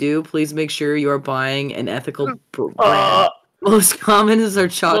 but if you do, please make sure you are buying an ethical brand. Most common is our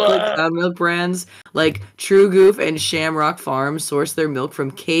chocolate clown milk brands like True Goof and Shamrock Farms source their milk from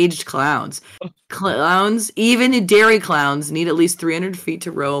caged clowns. Clowns, even dairy clowns, need at least 300 feet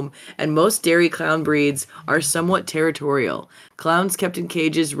to roam, and most dairy clown breeds are somewhat territorial. Clowns kept in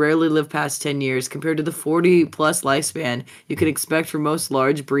cages rarely live past 10 years compared to the 40-plus lifespan you can expect for most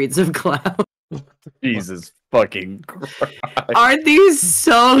large breeds of clown. Jesus fucking Christ. Aren't these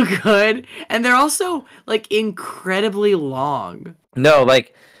so good? And they're also like incredibly long. No,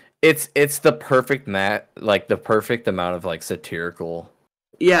 like it's the perfect the perfect amount of like satirical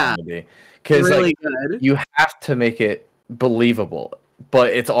comedy. Because really like good. You have to make it believable,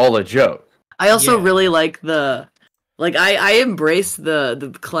 but it's all a joke. I also really like I embrace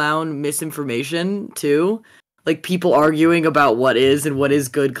the clown misinformation too. Like people arguing about what is and what is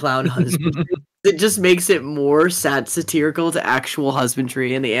good clown husbandry. It just makes it more satirical to actual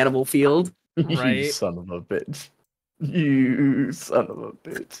husbandry in the animal field. Right? You son of a bitch. You son of a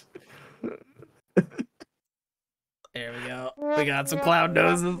bitch. There we go. We got some clown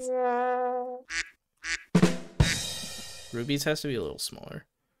noses. Ruby's has to be a little smaller.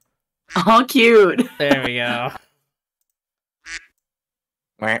 Oh, cute. There we go.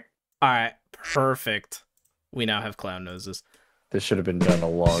 Alright, perfect. We now have clown noses. This should have been done a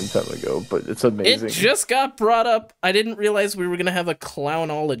long time ago, but it's amazing. It just got brought up. I didn't realize we were gonna have a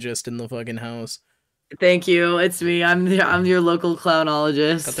clownologist in the fucking house. Thank you. It's me. I'm your local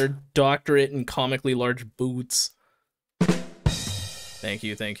clownologist. Got their doctorate in comically large boots. Thank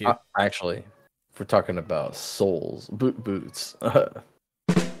you. Actually, if we're talking about souls, boots.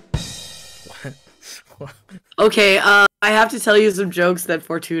 Okay, I have to tell you some jokes that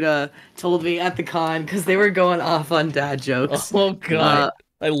Fortuna told me at the con because they were going off on dad jokes. Oh god,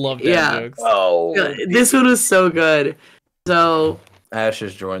 I love dad jokes. Oh, this one was so good. So Ash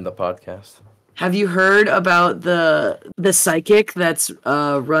has joined the podcast. Have you heard about the psychic that's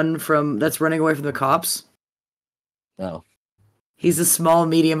running away from the cops? No. He's a small,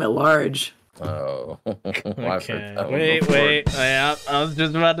 medium at large. Oh. Okay. Wait. I was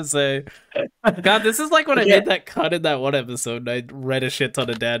just about to say. God, this is like when I made that cut in that one episode and I read a shit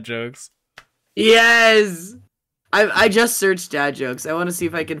ton of dad jokes. Yes! I just searched dad jokes. I want to see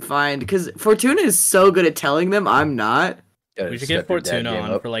if I can find... Because Fortuna is so good at telling them, I'm not. We should get Fortuna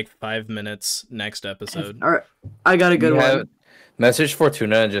on for like 5 minutes next episode. Alright, I got a good one. Message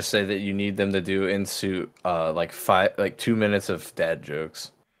Fortuna and just say that you need them to do in suit like 2 minutes of dad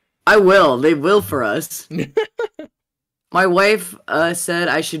jokes. I will. They will for us. My wife said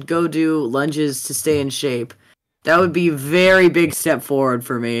I should go do lunges to stay in shape. That would be a very big step forward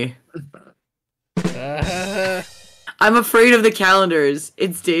for me. I'm afraid of the calendars.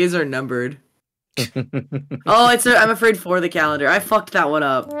 Its days are numbered. I'm afraid for the calendar. I fucked that one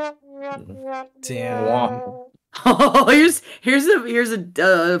up. Damn. Oh, here's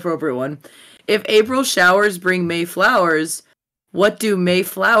a appropriate one. If April showers bring May flowers, what do May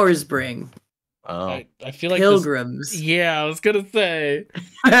flowers bring? I feel like pilgrims. Yeah, I was gonna say.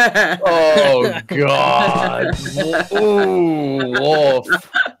 Oh god. Ooh, wolf.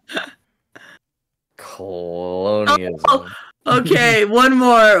 Colonialism. Oh, okay, one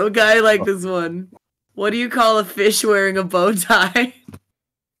more. I like this one. What do you call a fish wearing a bow tie?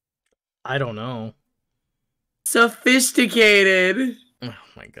 I don't know. Sophisticated. Oh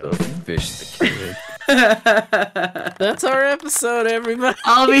my god. Sophisticated. That's our episode, everybody.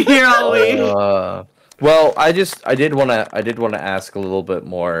 I'll be here all week. Well, I did want to ask a little bit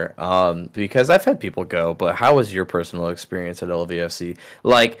more, because I've had people go, but how was your personal experience at LVFC?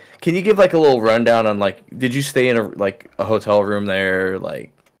 Like, can you give like a little rundown on like, did you stay in a hotel room there?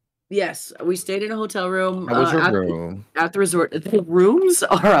 Like, yes, we stayed in a hotel room. How was your room? At the resort. The rooms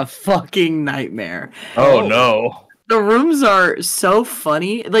are a fucking nightmare. Oh no. The rooms are so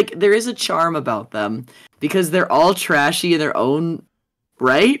funny. Like, there is a charm about them because they're all trashy in their own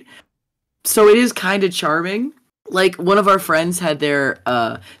right. So it is kind of charming. like one of our friends had their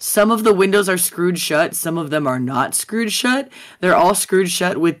some of the windows are screwed shut, some of them are not screwed shut. They're all screwed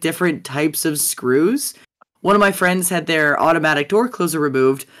shut with different types of screws. One of my friends had their automatic door closer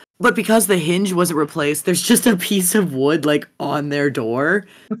removed, but because the hinge wasn't replaced, there's just a piece of wood like on their door.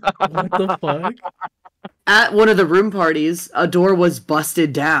 What the fuck? At one of the room parties, a door was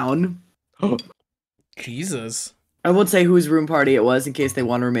busted down. Jesus. I won't say whose room party it was in case they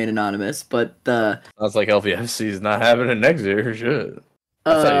want to remain anonymous, but the Sounds like LVFC's not having it next year. Shit.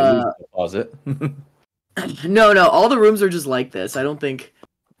 That's how you lose the deposit. no, all the rooms are just like this. I don't think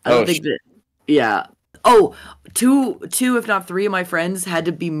that. Yeah. Oh, two, if not three of my friends had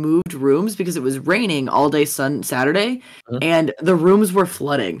to be moved rooms because it was raining all day Saturday, and the rooms were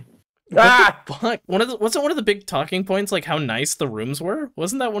flooding. What the fuck? Wasn't one of the big talking points like how nice the rooms were?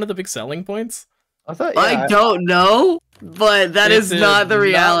 Wasn't that one of the big selling points? I don't know, but that is not the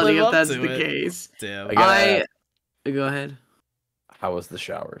reality if that's the case. Damn. Go ahead. How was the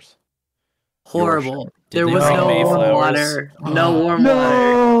showers? Horrible. Did There was no warm water. No warm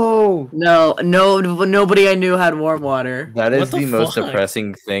water. No, nobody I knew had warm water. That is the most fuck?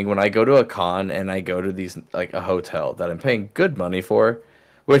 depressing thing when I go to a con and I go to these like a hotel that I'm paying good money for.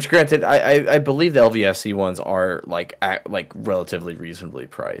 Which, granted, I believe the LVFC ones are like relatively reasonably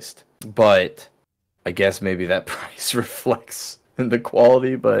priced, but I guess maybe that price reflects in the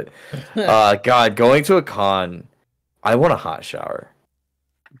quality. But God, going to a con, I want a hot shower.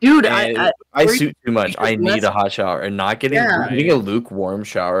 Dude, I suit too much. I need a hot shower, and not getting a lukewarm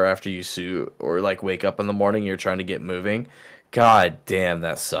shower after you suit or like wake up in the morning. You're trying to get moving. God damn,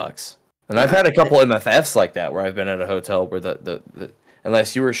 that sucks. And I've had a couple MFFs like that where I've been at a hotel where the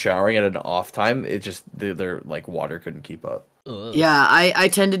unless you were showering at an off time, it just their like water couldn't keep up. Ugh. Yeah, I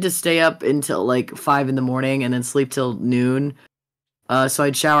tended to stay up until like 5 in the morning and then sleep till noon. So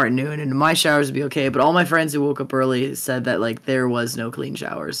I'd shower at noon, and my showers would be okay. But all my friends who woke up early said that like there was no clean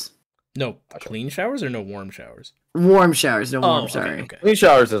showers. No clean showers or no warm showers? Warm showers, no warm. Sorry. Okay. Clean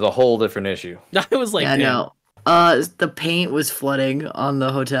showers is a whole different issue. I was like, Yeah, damn. no. The paint was flooding on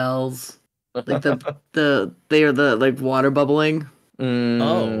the hotels. Like they are the like water bubbling.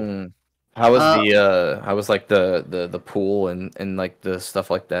 Oh. How was like the pool and like the stuff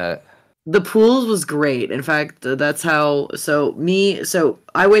like that? The pools was great. In fact, that's how. So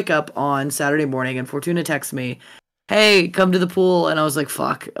I wake up on Saturday morning and Fortuna texts me, "Hey, come to the pool." And I was like,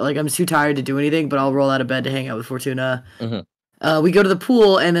 "Fuck!" Like I'm too tired to do anything, but I'll roll out of bed to hang out with Fortuna. We go to the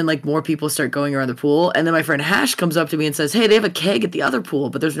pool, and then like more people start going around the pool, and then my friend Hash comes up to me and says, "Hey, they have a keg at the other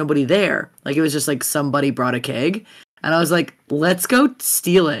pool, but there's nobody there." Like it was just like somebody brought a keg, and I was like, "Let's go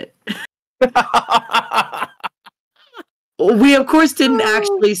steal it." We of course didn't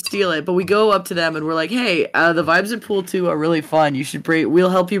actually steal it, but we go up to them and we're like, "Hey, the vibes at pool 2 are really fun. You should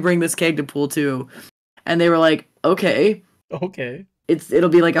we'll help you bring this keg to pool 2." And they were like, "Okay." It'll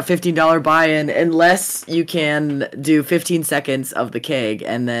be like a $15 buy-in unless you can do 15 seconds of the keg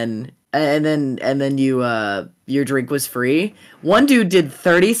and then you your drink was free. One dude did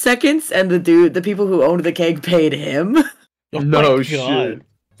 30 seconds and the people who owned the keg paid him. No shit.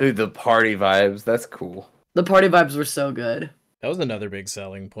 Dude, the party vibes, that's cool. The party vibes were so good. That was another big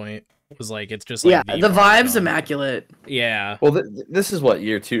selling point. It was like it's just like yeah, the vibe's immaculate. Yeah. Well, this is what,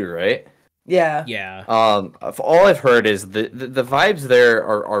 year 2, right? Yeah. Yeah. All I've heard is the vibes there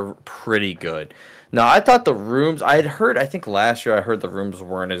are pretty good. Now, I thought the rooms I think last year I heard the rooms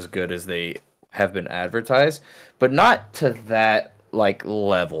weren't as good as they have been advertised, but not to that like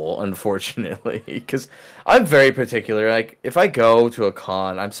level, unfortunately, because I'm very particular. Like if I go to a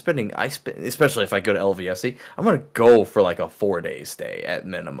con, especially if I go to LVFC, I'm gonna go for like a 4-day stay at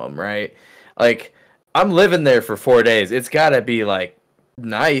minimum, right? Like I'm living there for 4 days. It's gotta be like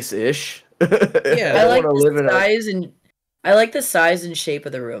nice-ish. Yeah, I like the size and shape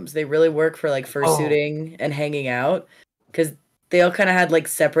of the rooms. They really work for like fursuiting and hanging out because they all kind of had like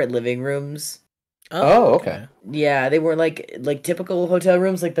separate living rooms. Oh, okay. Yeah, they were like typical hotel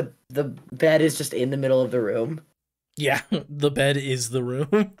rooms. Like the bed is just in the middle of the room. Yeah, the bed is the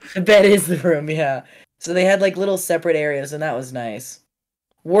room. The bed is the room. Yeah. So they had like little separate areas, and that was nice.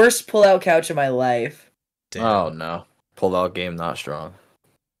 Worst pull-out couch of my life. Damn. Oh no, pull-out game not strong.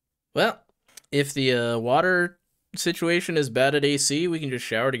 Well, if the water situation is bad at AC, we can just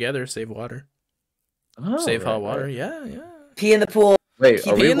shower together, save water. Save hot water. Right. Yeah. Pee in the pool. Wait,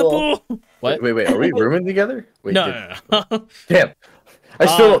 are pee in the pool? What? Wait, are we rooming together? Wait, no. Damn. I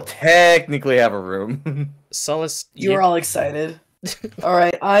still don't technically have a room. Solace. You were all excited. All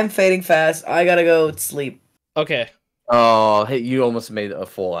right, I'm fading fast. I gotta go sleep. Okay. Oh, hey, you almost made a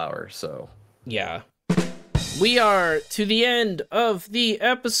full hour, so. Yeah. We are to the end of the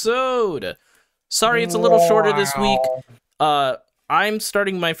episode. Sorry, it's a little shorter this week. I'm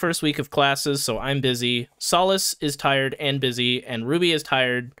starting my first week of classes, so I'm busy. Solace is tired and busy, and Ruby is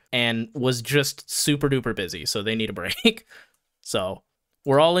tired and was just super duper busy, so they need a break. So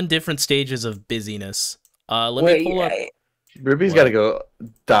we're all in different stages of busyness. Let me pull up. Ruby's got to go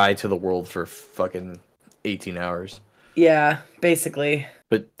die to the world for fucking 18 hours. Yeah, basically.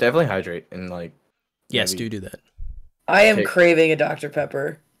 But definitely hydrate and like. Yes, do that. I am craving a Dr.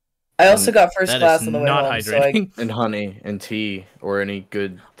 Pepper. I also got first class on the way home. Hydrating. And honey and tea or any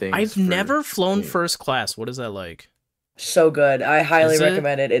good things. I've never flown first class. What is that like? So good. I highly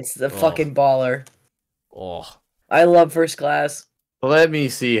recommend it. It's the fucking baller. Oh. I love first class. Let me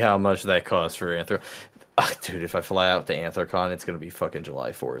see how much that costs for Anthrocon. Dude, if I fly out to Anthrocon, it's going to be fucking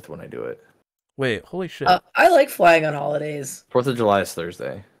July 4th when I do it. Wait, holy shit. I like flying on holidays. 4th of July is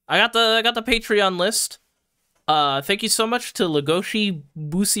Thursday. I got the Patreon list. Thank you so much to Legoshi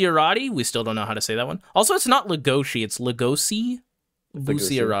Busiarati. We still don't know how to say that one. Also, it's not Legoshi, it's Legoshi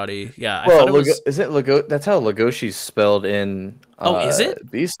Busiarati. Yeah, well, is it Lego? That's how Legoshi's spelled in. Is it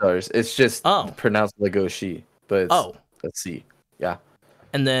Beastars? It's just pronounced Legoshi, but it's, let's see. Yeah.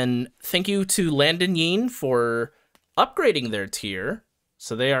 And then thank you to Landon Yeen for upgrading their tier.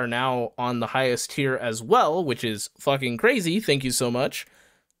 So they are now on the highest tier as well, which is fucking crazy. Thank you so much.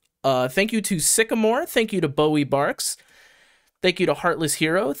 Thank you to Sycamore. Thank you to Bowie Barks. Thank you to Heartless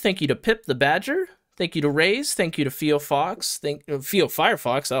Hero. Thank you to Pip the Badger. Thank you to Raze. Thank you to Fio Fox. Fio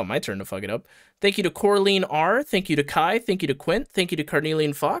Firefox. Oh, my turn to fuck it up. Thank you to Coraline R. Thank you to Kai. Thank you to Quint. Thank you to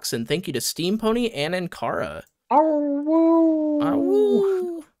Carnelian Fox. And thank you to Steam Pony and Ankara.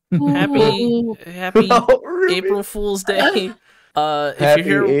 Happy April Fool's Day. Happy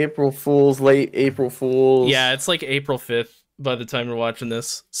April Fool's, late April Fool's. Yeah, it's like April 5th. By the time you're watching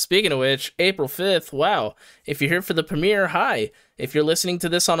this. Speaking of which, April 5th, wow. If you're here for the premiere, hi. If you're listening to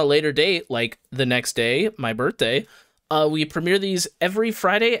this on a later date, like the next day, my birthday, we premiere these every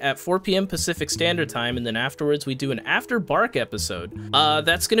Friday at 4 p.m. Pacific Standard Time, and then afterwards we do an After Bark episode.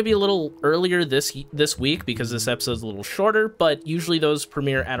 That's going to be a little earlier this week because this episode's a little shorter, but usually those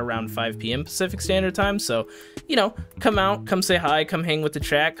premiere at around 5 p.m. Pacific Standard Time, so, you know, come out, come say hi, come hang with the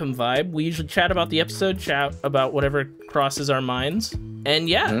chat, come vibe. We usually chat about the episode, chat about whatever crosses our minds, and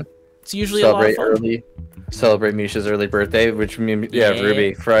yeah, it's usually a lot of fun. Celebrate Misha's early birthday, which means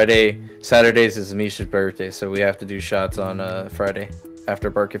Ruby. Saturdays is Misha's birthday, so we have to do shots on Friday after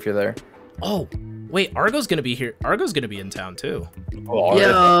Bark if you're there. Oh, wait, Argo's gonna be here. Argo's gonna be in town too. Oh,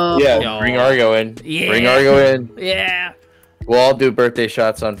 yeah, bring Argo in. Yeah. Bring Argo in. Yeah. We'll all do birthday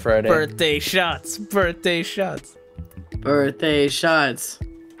shots on Friday. Birthday shots. Birthday shots. Birthday shots.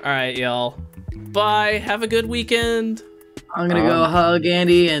 All right, y'all. Bye. Have a good weekend. I'm gonna go hug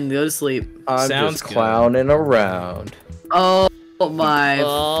Andy and go to sleep. I'm just clowning around. Oh my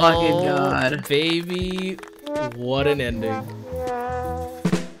fucking god. Baby, what an ending.